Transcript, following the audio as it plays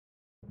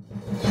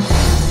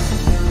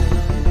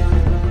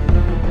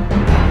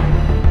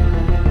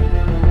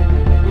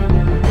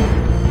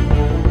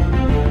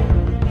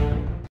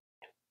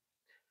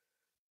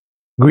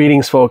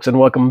Greetings, folks, and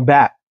welcome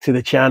back to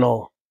the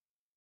channel.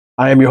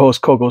 I am your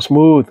host, Coco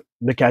Smooth,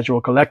 the Casual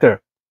Collector.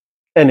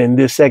 And in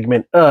this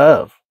segment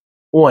of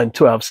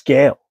 1/12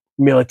 scale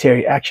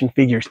military action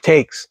figures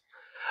takes,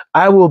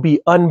 I will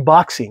be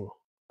unboxing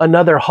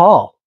another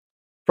haul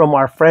from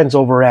our friends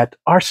over at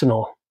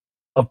Arsenal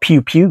of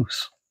Pew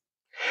Pews.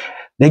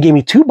 They gave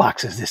me 2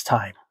 boxes this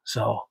time,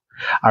 so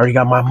I already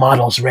got my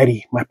models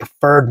ready, my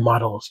preferred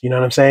models, you know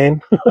what I'm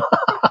saying?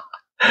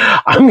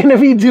 I'm going to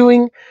be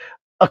doing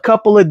a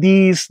couple of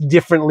these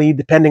differently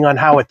depending on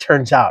how it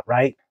turns out,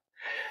 right?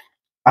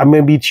 I'm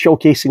going to be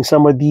showcasing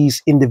some of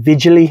these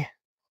individually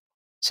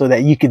so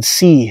that you can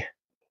see,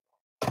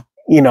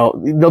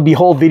 there'll be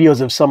whole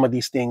videos of some of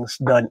these things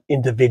done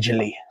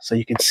individually so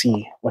you can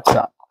see what's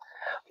up.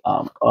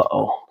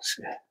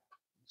 See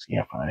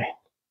if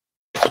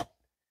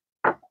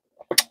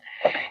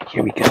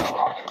here we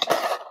go.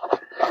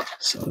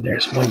 So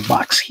there's one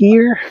box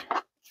here.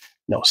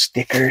 No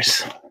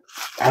stickers.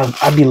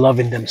 I'll be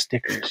loving them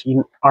stickers.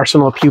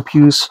 Arsenal of Pew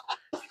Pews,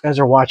 if you guys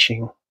are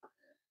watching,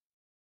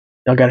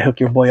 y'all gotta hook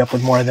your boy up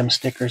with more of them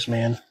stickers,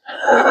 man.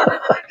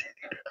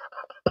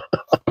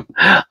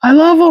 I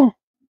love them.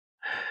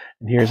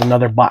 And here's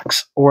another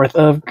box worth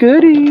of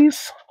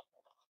goodies.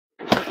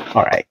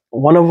 All right,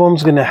 one of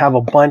them's gonna have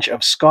a bunch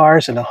of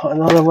scars, and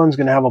another one's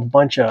gonna have a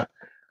bunch of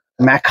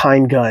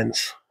Mackheim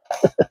guns.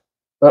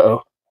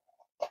 Uh-oh.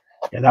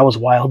 Yeah, that was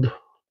wild.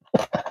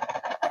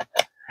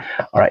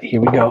 All right,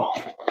 here we go.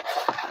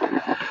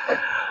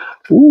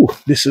 Ooh,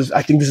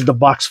 I think this is the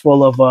box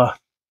full of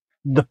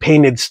the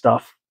painted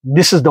stuff.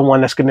 This is the one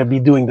that's going to be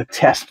doing the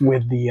test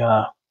with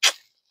the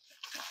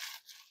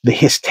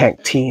His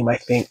Tank team, I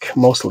think,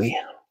 mostly.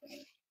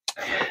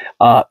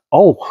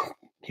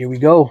 Here we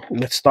go.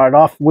 Let's start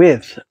off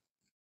with,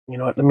 you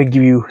know what, let me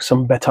give you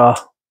some better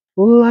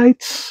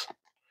lights.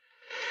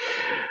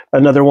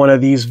 Another one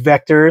of these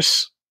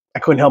vectors. I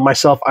couldn't help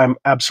myself. I'm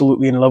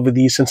absolutely in love with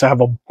these since I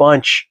have a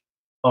bunch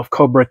of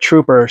Cobra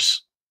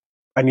Troopers.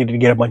 I needed to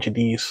get a bunch of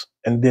these,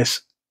 and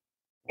this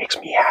makes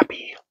me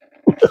happy.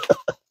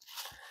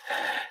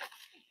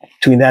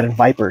 Between that and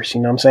Vipers,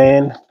 you know what I'm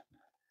saying?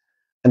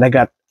 And I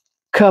got a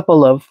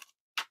couple of,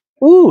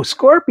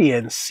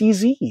 Scorpions,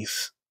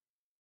 CZs.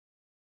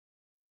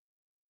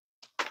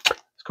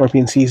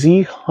 Scorpion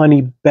CZ,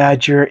 Honey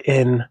Badger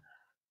in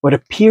what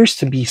appears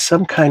to be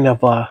some kind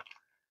of a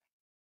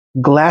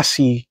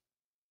glassy,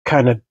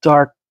 kind of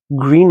dark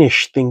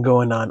greenish thing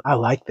going on. I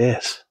like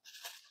this.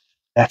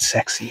 That's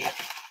sexy.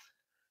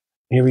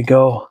 Here we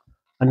go.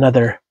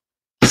 Another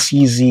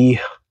CZ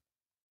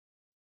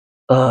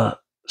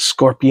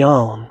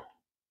Scorpion.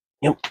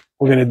 Yep.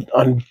 We're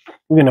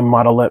gonna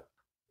model it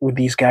with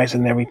these guys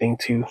and everything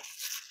too.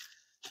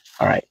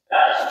 All right.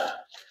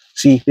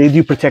 See, they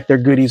do protect their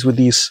goodies with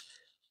these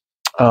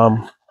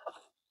bubble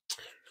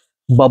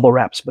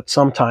wraps, but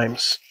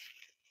sometimes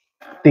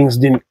things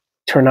didn't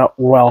turn out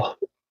well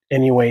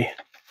anyway.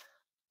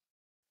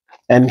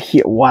 And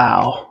here,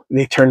 wow,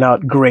 they turned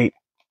out great.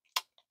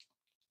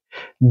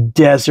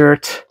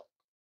 Desert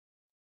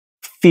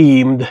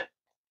themed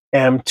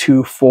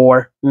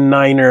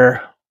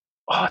M249er.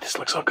 Oh, this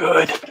looks so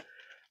good.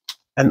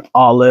 An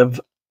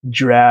olive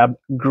drab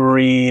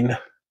green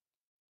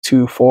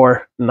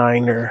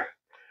 249er.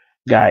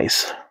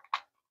 Guys.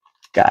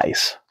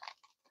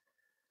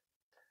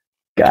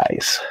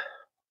 It's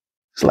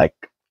like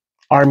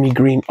army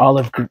green,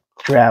 olive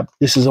drab.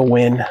 This is a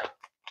win.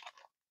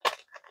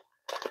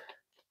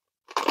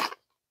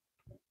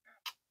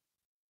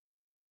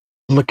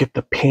 Look at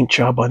the paint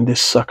job on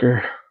this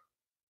sucker.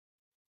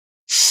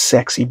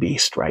 Sexy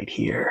beast right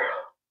here.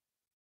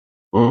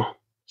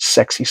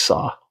 Sexy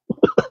saw.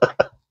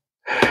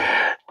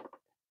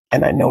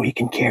 And I know he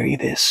can carry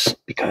this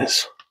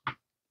because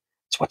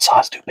it's what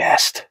saws do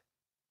best.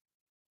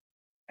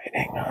 Right,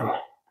 hang on.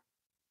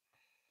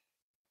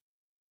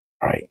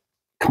 All right,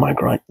 come on,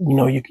 Grunt. You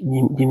know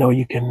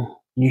you can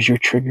use your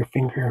trigger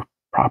finger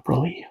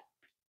properly.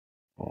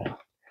 Yeah.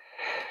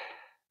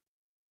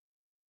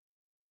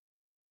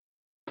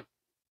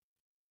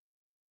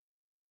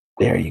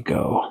 There you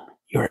go.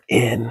 You're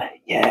in.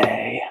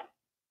 Yay.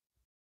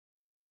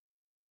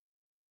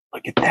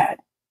 Look at that.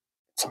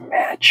 It's a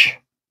match.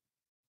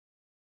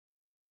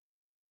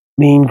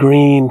 Mean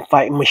Green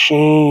Fighting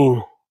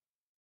Machine.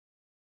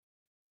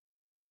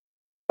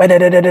 Say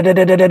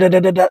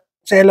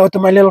hello to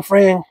my little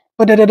friend.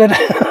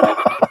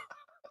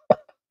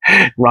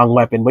 Wrong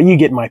weapon, but you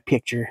get my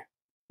picture.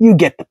 You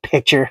get the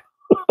picture.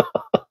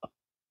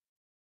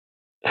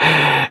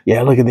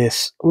 Yeah, look at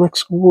this.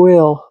 Looks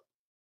well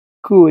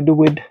good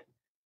with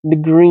the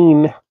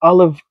green,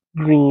 olive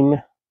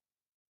green.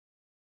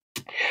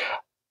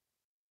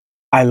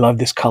 I love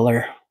this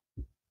color.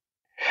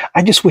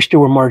 I just wish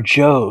there were more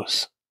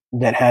Joes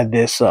that had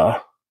this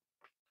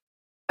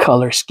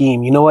color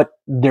scheme. You know what?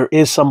 There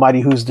is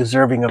somebody who's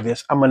deserving of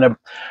this.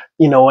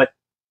 You know what?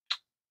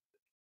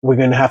 We're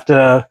going to have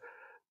to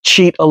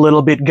cheat a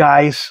little bit,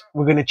 guys.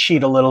 We're going to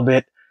cheat a little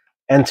bit.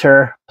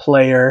 Enter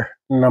player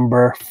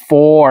number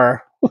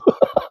 4.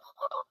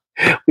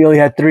 We only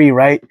had three,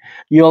 right?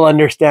 You'll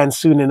understand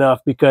soon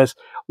enough because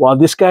while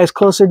this guy's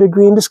closer to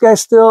green, this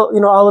guy's still,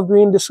 olive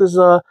green. This is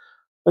a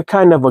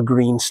kind of a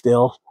green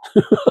still.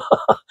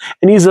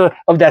 And he's of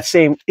that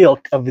same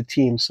ilk of the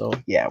team. So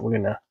yeah, we're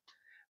going to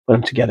put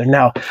them together.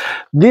 Now,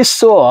 this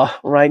saw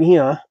right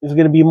here is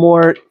going to be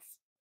more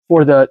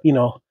for the,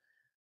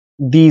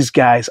 these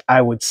guys,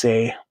 I would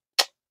say,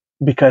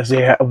 because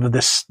they have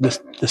the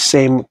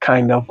same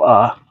kind of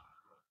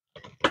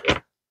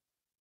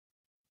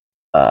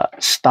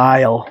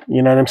style.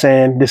 You know what I'm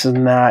saying? This is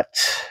not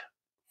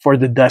for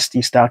the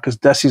Dusty style because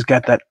Dusty's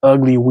got that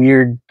ugly,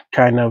 weird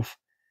kind of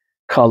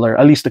color,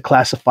 at least the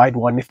classified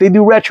one. If they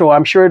do retro,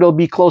 I'm sure it'll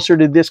be closer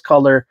to this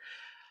color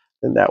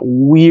than that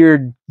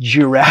weird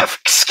giraffe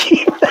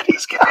scheme that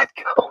he's got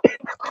going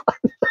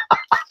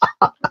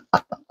on.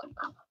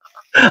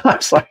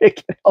 I'm sorry, I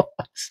can't help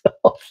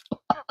myself.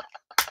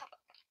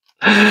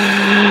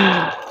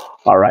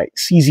 All right,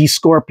 CZ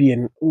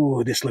Scorpion.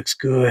 Ooh, this looks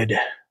good.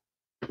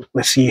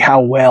 Let's see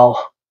how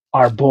well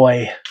our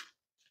boy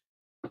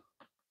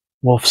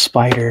Wolf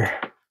Spider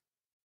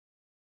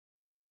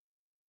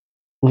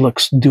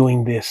looks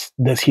doing this.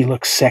 Does he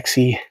look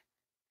sexy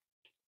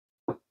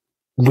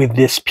with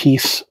this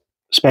piece,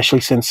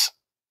 especially since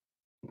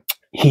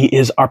he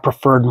is our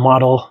preferred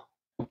model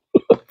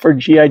for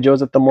G.I.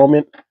 Joes at the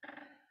moment?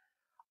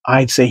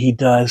 I'd say he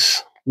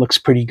does. Looks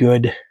pretty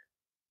good.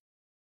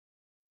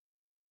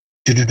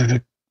 Here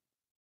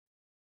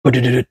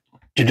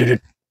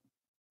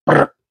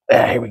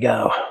we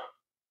go.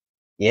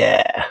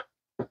 Yeah.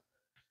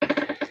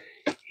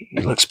 He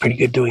looks pretty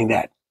good doing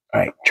that. All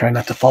right, try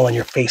not to fall on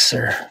your face,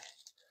 sir.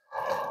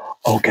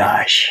 Oh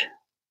gosh,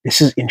 this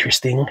is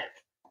interesting.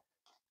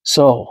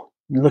 So,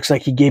 it looks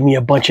like he gave me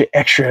a bunch of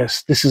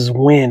extras. This is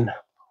Win.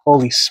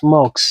 Holy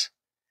smokes.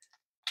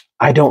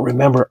 I don't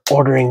remember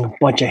ordering a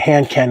bunch of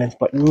hand cannons,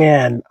 but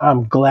man,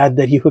 I'm glad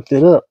that he hooked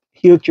it up.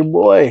 He hooked your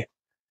boy.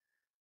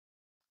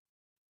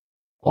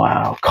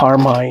 Wow,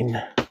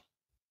 Carmine.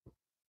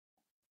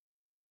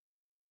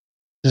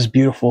 This is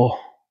beautiful.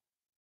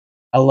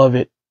 I love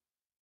it.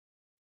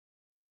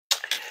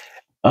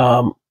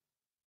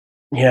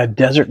 Yeah,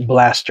 Desert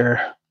Blaster.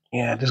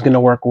 Yeah, this is going to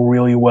work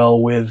really well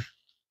with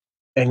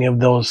any of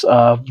those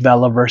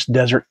Valaverse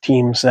Desert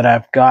teams that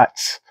I've got.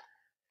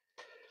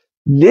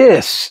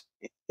 This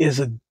is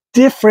a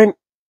different,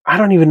 I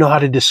don't even know how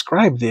to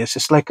describe this.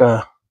 It's like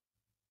a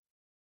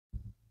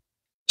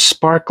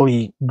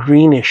sparkly,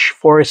 greenish,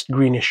 forest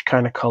greenish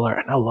kind of color.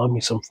 And I love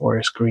me some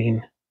forest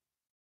green.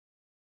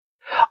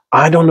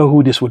 I don't know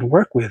who this would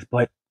work with,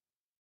 but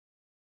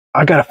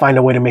I got to find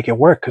a way to make it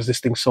work because this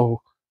thing's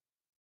so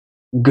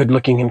good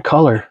looking in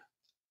color.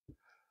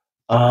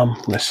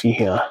 Let's see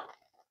here.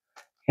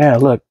 Yeah,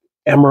 look,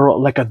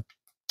 emerald, like a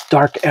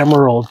dark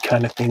emerald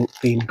kind of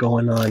theme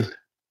going on.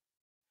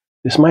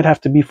 This might have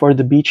to be for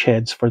the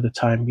beachheads for the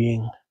time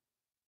being.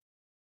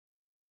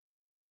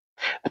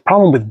 The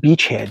problem with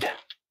Beachhead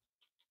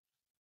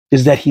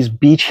is that he's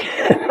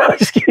beachhead. No, I'm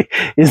just kidding.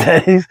 Is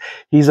that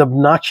he's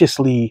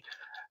obnoxiously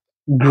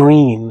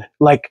green.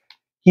 Like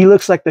he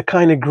looks like the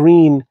kind of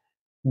green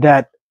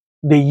that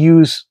they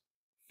use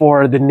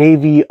for the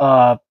Navy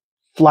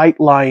flight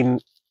line,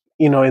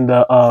 in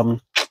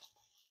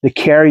the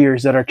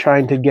carriers that are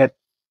trying to get,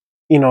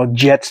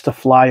 jets to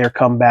fly or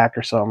come back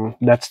or something.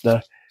 That's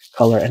the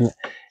color. And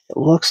it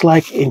looks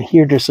like in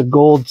here there's a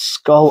gold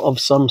skull of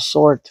some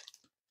sort.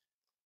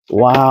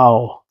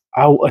 Wow.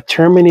 A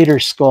Terminator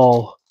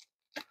skull.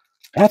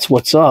 That's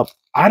what's up.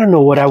 I don't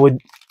know what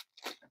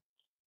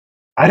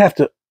I'd have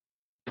to.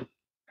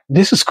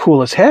 This is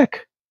cool as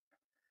heck.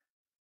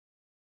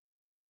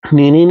 I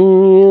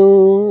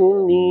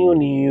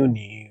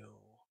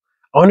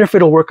wonder if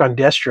it'll work on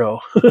Destro.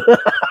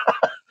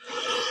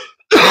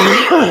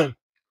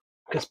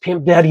 Because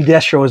Pimp Daddy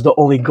Destro is the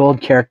only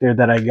gold character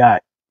that I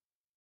got.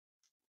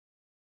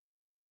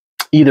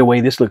 Either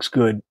way, this looks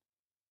good.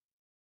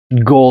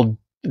 Gold.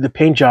 The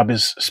paint job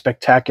is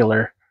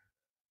spectacular.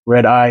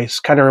 Red eyes.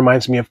 Kind of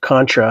reminds me of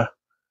Contra.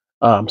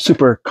 The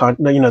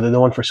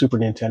one for Super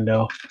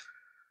Nintendo.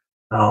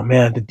 Oh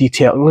man, the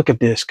detail. Look at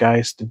this,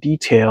 guys. The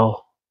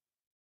detail.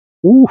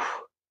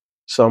 Oof.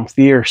 Some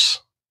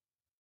fierce.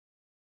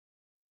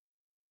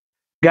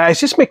 Guys,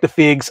 just make the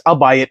figs. I'll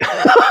buy it.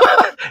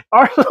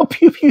 Arsenal of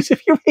Pew Pews,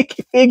 if you're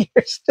making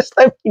figures, just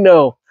let me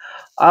know.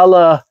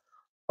 I'll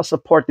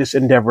support this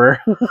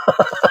endeavor.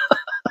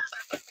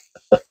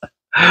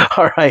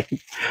 All right.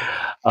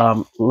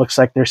 Looks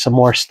like there's some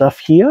more stuff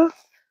here.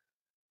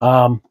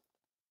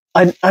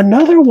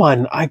 Another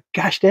one.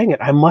 Gosh dang it.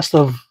 I must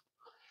have.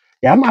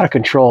 Yeah, I'm out of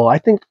control. I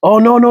think. Oh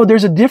no,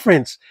 there's a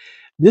difference.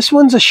 This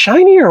one's a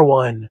shinier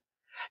one.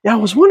 Yeah, I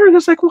was wondering. I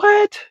was like,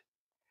 what?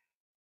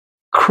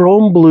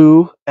 Chrome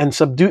blue and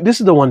subdued.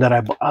 This is the one that I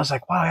was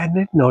like, wow, I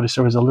didn't notice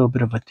there was a little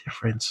bit of a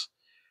difference.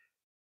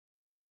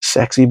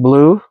 Sexy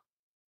blue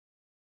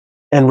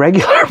and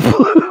regular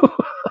blue.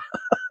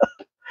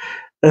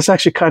 That's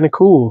actually kind of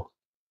cool.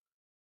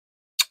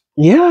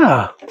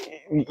 Yeah.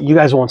 You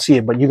guys won't see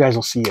it, but you guys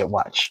will see it.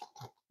 Watch.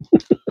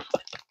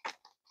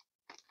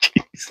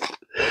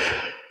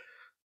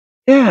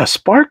 Yeah,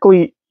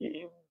 sparkly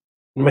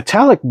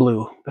metallic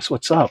blue. That's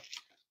what's up.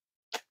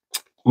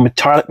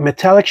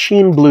 Metallic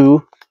sheen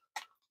blue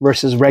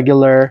versus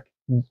regular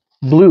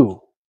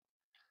blue.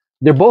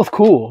 They're both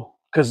cool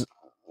because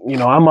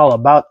I'm all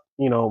about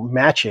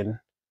matching.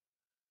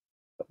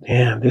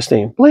 Yeah, this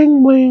thing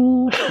bling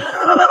bling.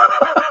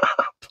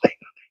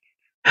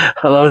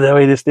 I love the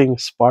way this thing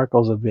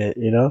sparkles a bit.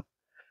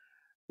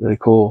 Really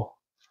cool.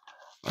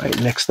 All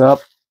right, next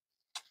up.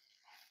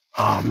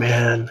 Oh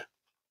man,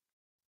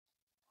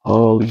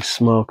 holy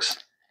smokes!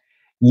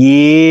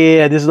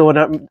 Yeah, this is the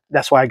one.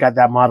 That's why I got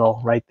that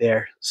model right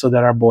there, so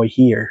that our boy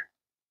here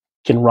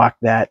can rock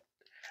that.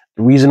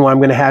 The reason why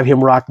I'm gonna have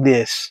him rock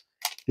this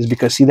is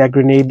because see that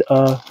grenade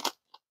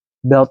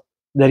belt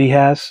that he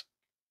has.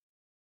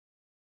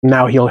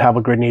 Now he'll have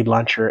a grenade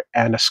launcher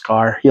and a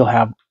scar. He'll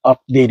have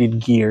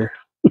updated gear,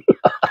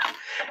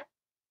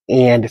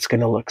 and it's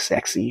gonna look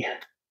sexy.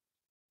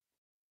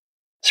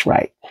 That's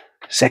right,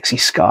 sexy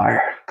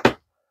scar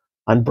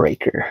on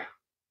Breaker.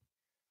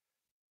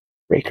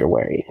 Breaker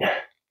wearing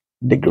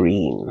the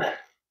green.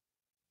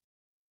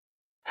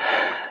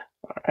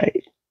 All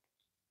right,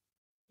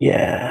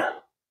 yeah,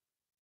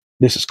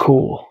 this is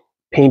cool.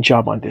 Paint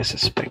job on this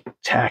is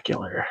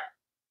spectacular.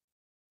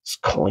 It's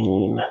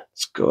clean.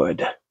 It's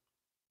good.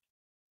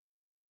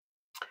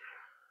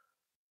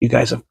 You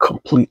guys have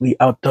completely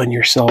outdone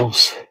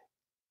yourselves.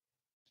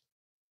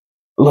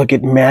 Look,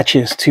 it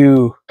matches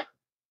too.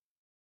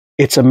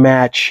 It's a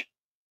match.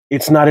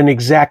 It's not an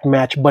exact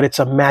match, but it's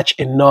a match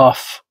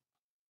enough.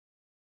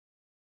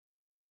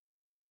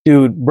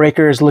 Dude,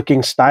 Breaker is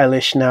looking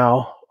stylish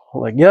now.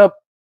 Like, yep,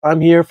 I'm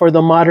here for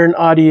the modern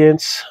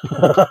audience.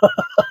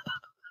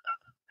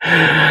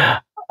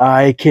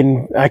 I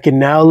can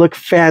now look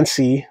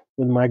fancy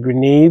with my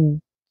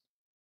grenade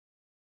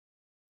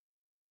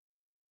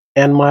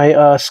and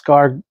my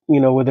scar,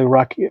 with a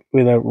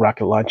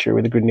rocket launcher,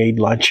 with a grenade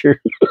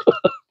launcher.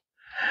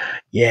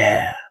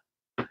 Yeah.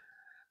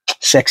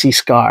 Sexy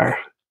scar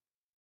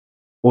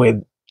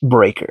with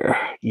Breaker.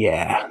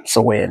 Yeah, it's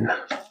a win.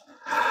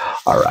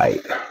 All right.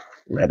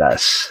 Let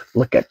us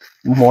look at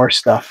more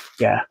stuff.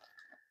 Yeah.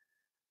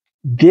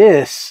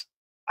 This,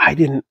 I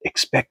didn't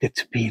expect it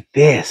to be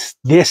this.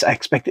 This I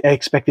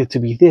expected it to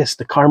be this.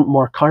 The carmine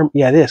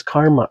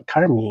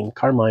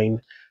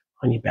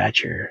honey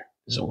badger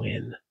is a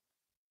win.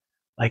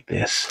 Like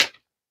this.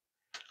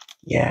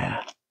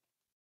 Yeah.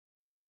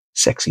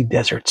 Sexy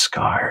desert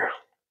scar.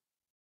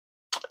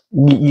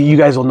 You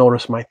guys will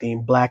notice my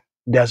theme. Black,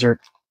 desert,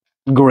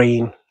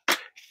 green.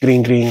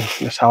 Green.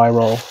 That's how I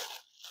roll.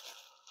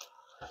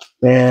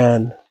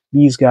 Man,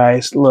 these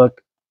guys,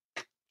 look.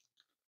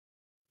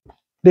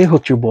 They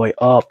hooked your boy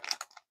up.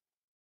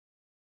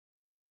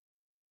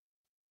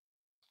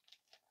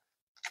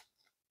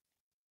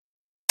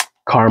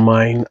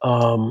 Carmine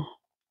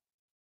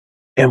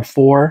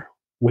M4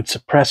 with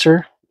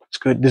suppressor. It's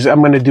good.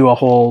 I'm going to do a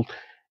whole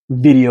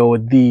video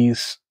with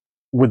these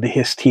with the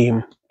HISS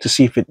team to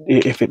see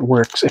if it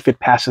works, if it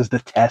passes the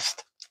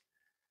test.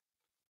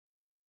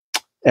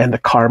 And the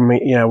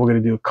Carmine, yeah, we're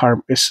going to do a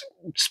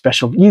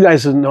special. You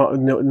guys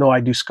know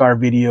I do SCAR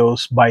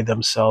videos by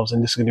themselves,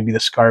 and this is going to be the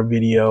SCAR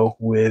video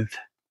with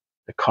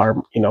the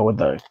with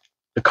the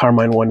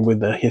Carmine one with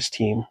the HISS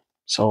team.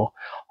 So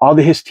all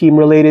the HISS team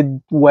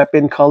related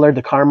weapon color,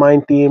 the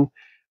Carmine theme,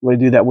 we're going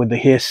to do that with the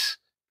HISS,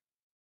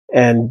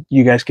 and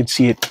you guys can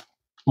see it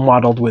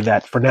modeled with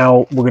that. For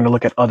now, we're going to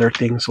look at other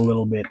things a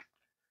little bit.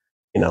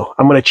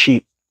 I'm going to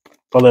cheat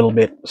a little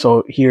bit.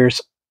 So here's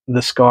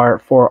the scar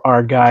for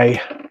our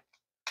guy.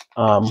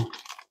 You're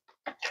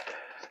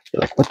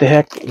like, what the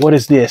heck? What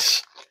is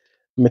this?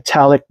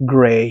 Metallic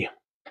gray.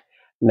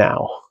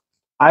 Now,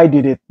 I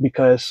did it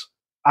because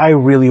I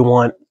really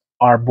want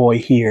our boy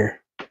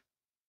here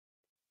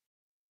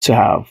to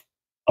have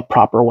a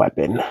proper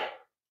weapon.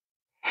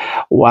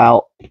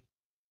 While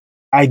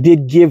I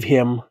did give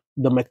him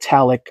the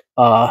metallic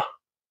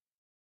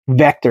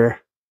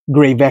vector,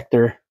 gray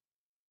vector,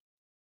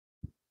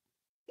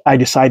 I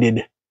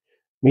decided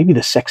maybe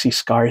the sexy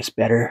scar is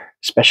better,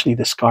 especially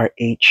the scar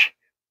H.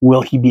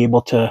 Will he be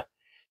able to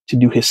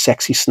do his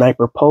sexy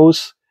sniper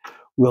pose?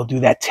 We'll do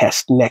that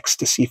test next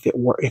to see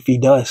if he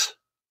does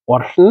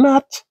or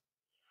not.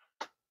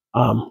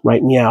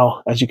 Right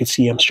now, as you can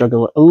see, I'm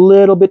struggling a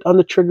little bit on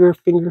the trigger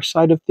finger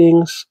side of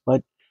things,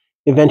 but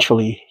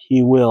eventually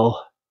he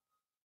will,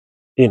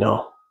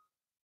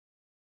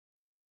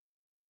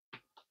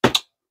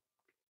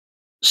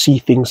 see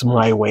things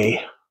my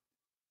way.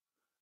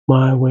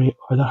 My way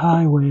or the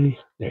highway.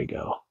 There you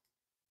go.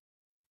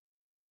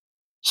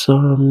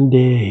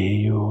 Someday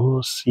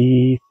you'll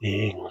see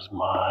things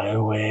my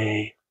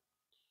way.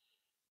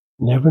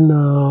 Never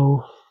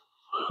know.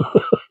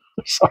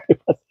 Sorry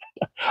about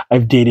that.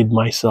 I've dated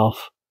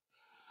myself.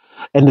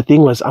 And the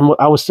thing was,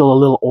 I was still a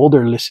little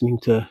older listening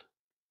to,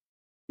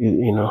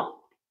 yeah,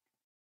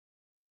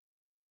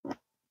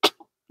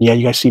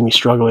 you guys see me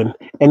struggling.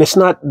 And it's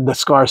not the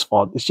scar's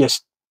fault. It's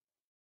just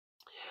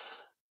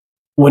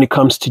when it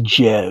comes to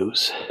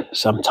Joe's,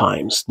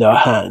 sometimes their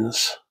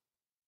hands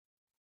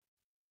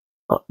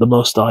The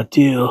most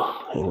ideal.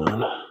 Hang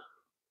on.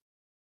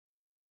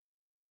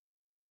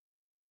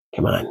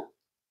 Come on.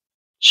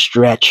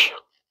 Stretch.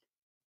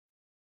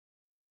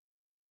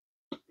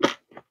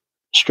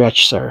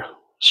 Stretch, sir.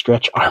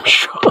 Stretch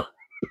Armstrong.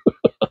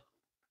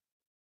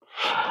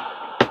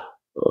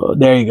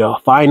 There you go.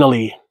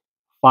 Finally.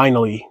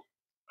 Finally.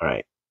 All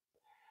right.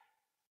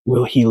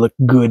 Will he look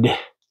good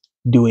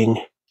doing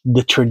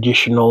the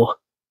traditional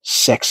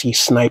sexy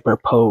sniper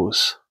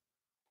pose?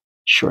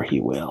 Sure he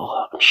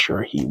will. I'm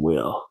sure he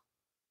will.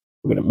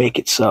 We're going to make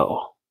it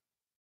so.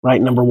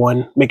 Right, number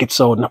one? Make it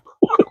so, number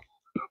one.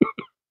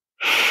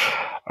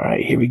 All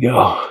right, here we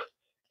go.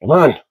 Come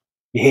on.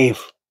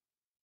 Behave.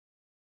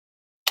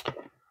 All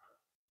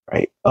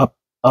right, up,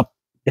 up,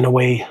 and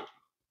away.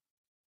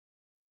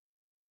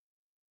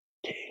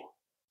 Okay.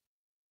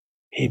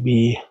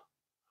 Maybe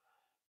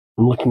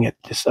I'm looking at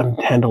this. I'm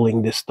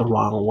handling this the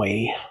wrong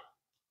way.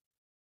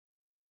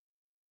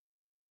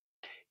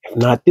 If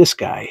not this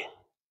guy,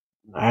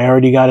 I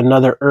already got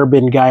another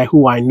urban guy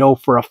who I know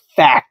for a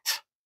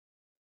fact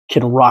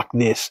can rock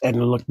this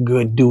and look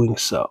good doing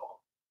so. All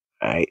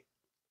right.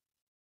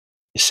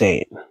 Just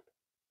saying.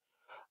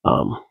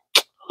 A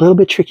little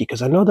bit tricky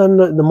because I know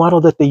that the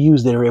model that they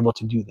use, they were able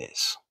to do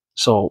this.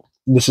 So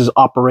this is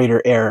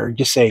operator error.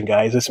 Just saying,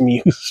 guys, it's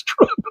me who's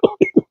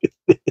struggling with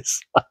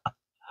this a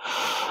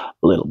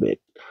little bit.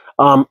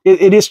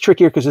 It is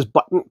trickier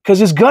because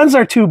his guns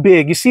are too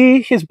big. You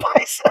see, his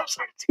biceps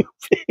are too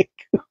big.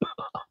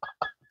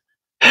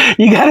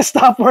 You got to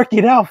stop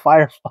working out,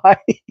 Firefly.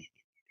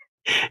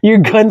 Your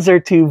guns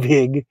are too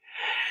big.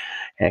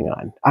 Hang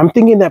on. I'm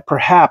thinking that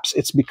perhaps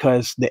it's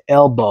because the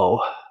elbow.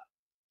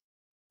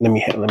 Let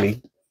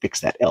me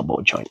fix that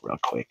elbow joint real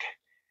quick.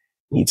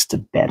 Needs to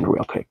bend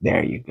real quick.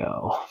 There you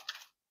go.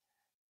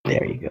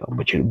 There you go.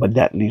 But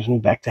that leaves me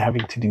back to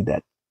having to do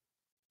that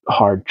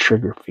hard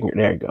trigger finger.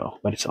 There you go.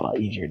 But it's a lot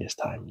easier this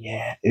time.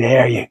 Yeah.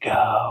 There you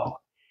go.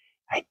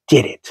 I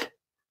did it.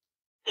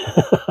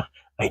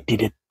 I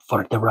did it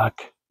for the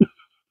rock.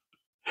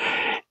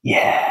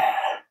 Yeah.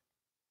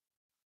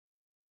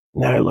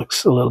 Now it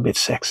looks a little bit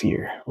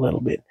sexier. A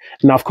little bit.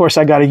 Now, of course,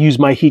 I got to use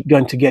my heat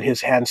gun to get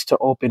his hands to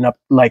open up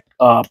like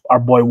our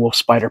boy Wolf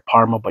Spider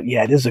Parma. But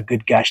yeah, this is a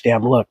good gosh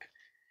damn look.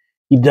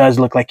 He does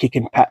look like he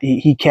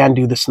can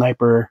do the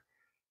sniper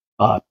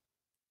hand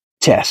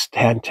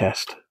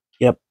test.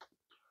 Yep.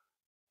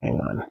 Hang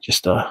on.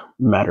 Just a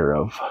matter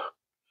of,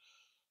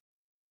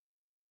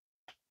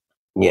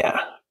 yeah,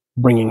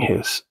 bringing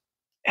his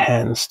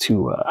hands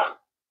to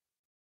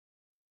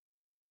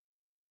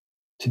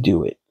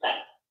do it.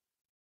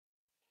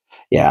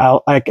 Yeah,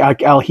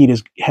 I'll heat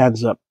his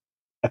hands up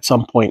at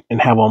some point and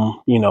have him,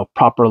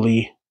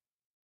 properly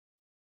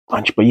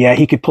punch. But yeah,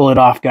 he could pull it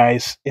off,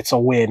 guys. It's a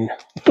win.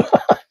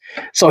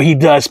 So he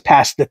does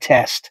pass the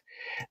test.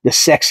 The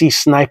sexy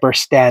sniper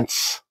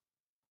stance.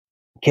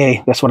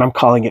 Okay, that's what I'm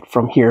calling it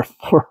from here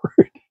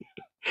forward.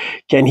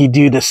 Can he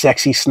do the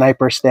sexy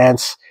sniper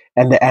stance?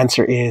 And the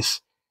answer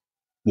is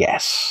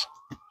yes,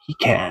 he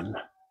can.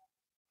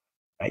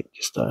 Right,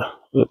 just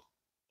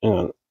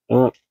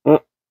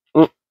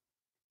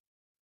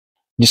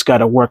just got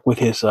to work with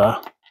his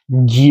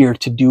gear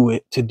to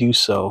do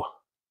so.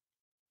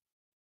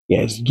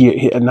 Yeah, his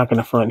gear. I'm not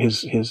gonna front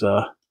his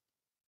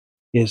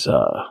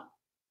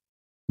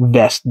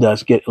vest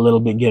does get a little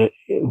bit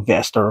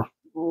vest or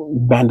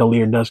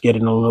bandolier does get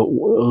in a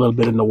little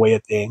bit in the way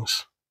of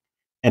things,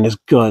 and his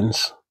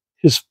guns,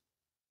 his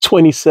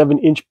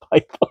 27-inch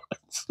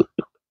pythons.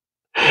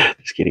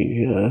 Just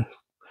kidding.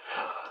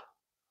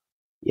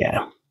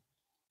 Yeah,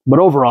 but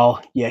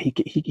overall, yeah, he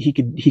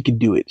could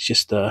do it. It's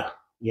just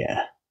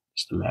yeah,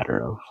 just a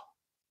matter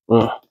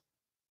of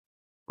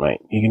right.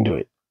 He can do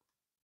it.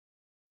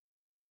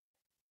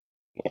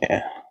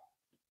 Yeah,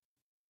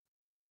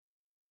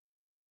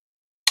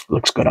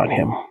 looks good on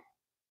him.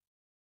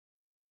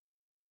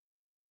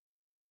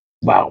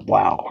 Wow,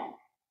 wow. All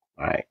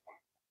right.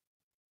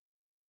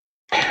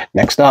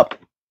 Next up,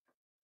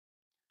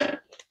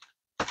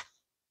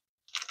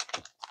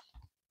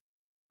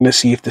 let's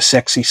see if the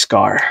sexy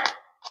scar.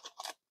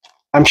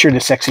 I'm sure the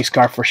sexy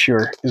scar for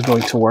sure is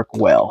going to work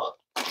well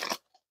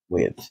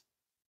with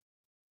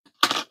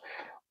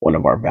one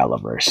of our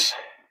Valaverse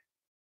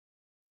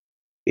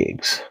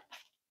gigs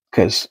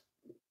because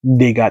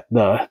they got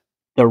the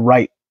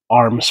right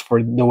arms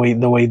for the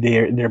way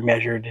they're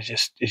measured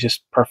is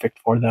just perfect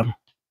for them.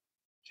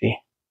 See,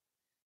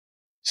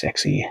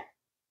 sexy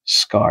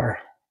scar,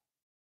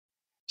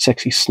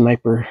 sexy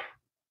sniper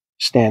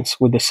stance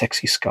with the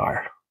sexy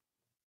scar.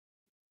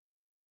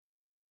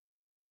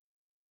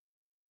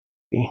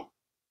 See,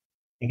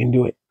 you can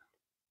do it,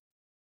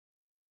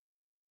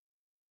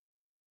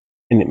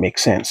 and it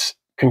makes sense.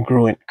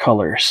 Congruent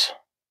colors.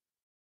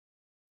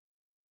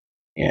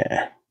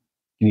 Yeah,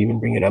 you can even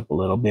bring it up a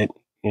little bit.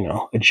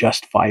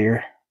 Adjust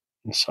fire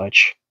and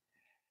such.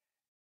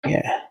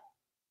 Yeah,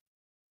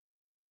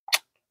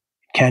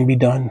 can be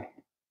done.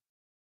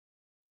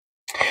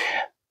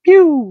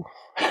 Pew.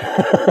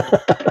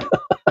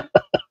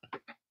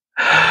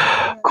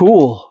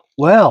 Cool.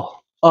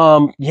 Well,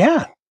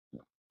 yeah.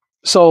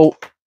 So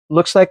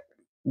looks like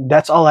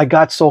that's all I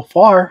got so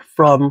far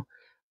from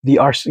the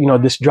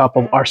this drop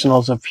of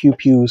Arsenals of Pew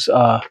Pews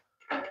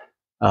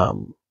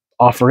um,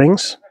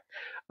 offerings.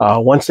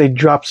 Once they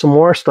drop some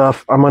more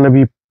stuff, I'm gonna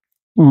be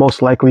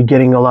most likely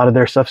getting a lot of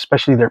their stuff,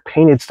 especially their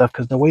painted stuff,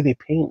 because the way they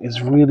paint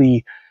is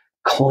really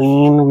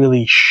clean,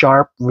 really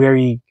sharp,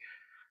 very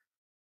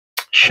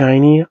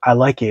shiny. I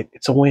like it.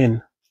 It's a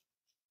win.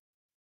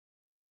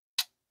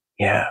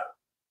 Yeah.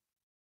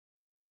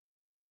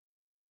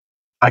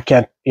 I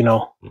can't,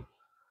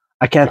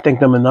 I can't thank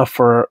them enough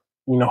for,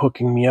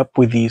 hooking me up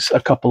with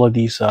a couple of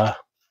these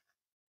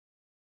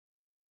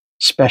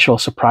special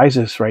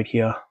surprises right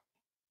here.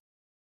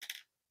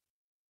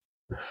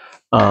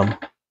 Um,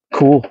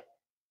 cool.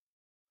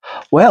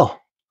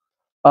 Well,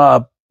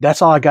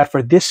 that's all I got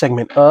for this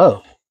segment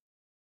of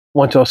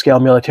 1/12 scale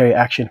military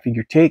action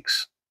figure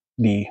takes,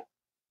 the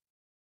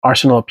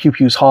Arsenal of Pew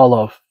Pews Haul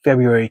of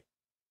February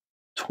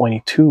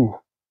 22,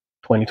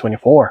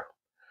 2024.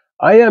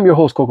 I am your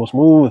host, Coco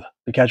Smooth,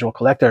 the casual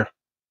collector,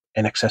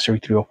 and accessory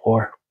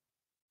 304.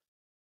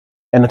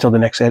 And until the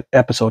next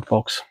episode,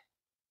 folks,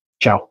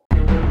 ciao.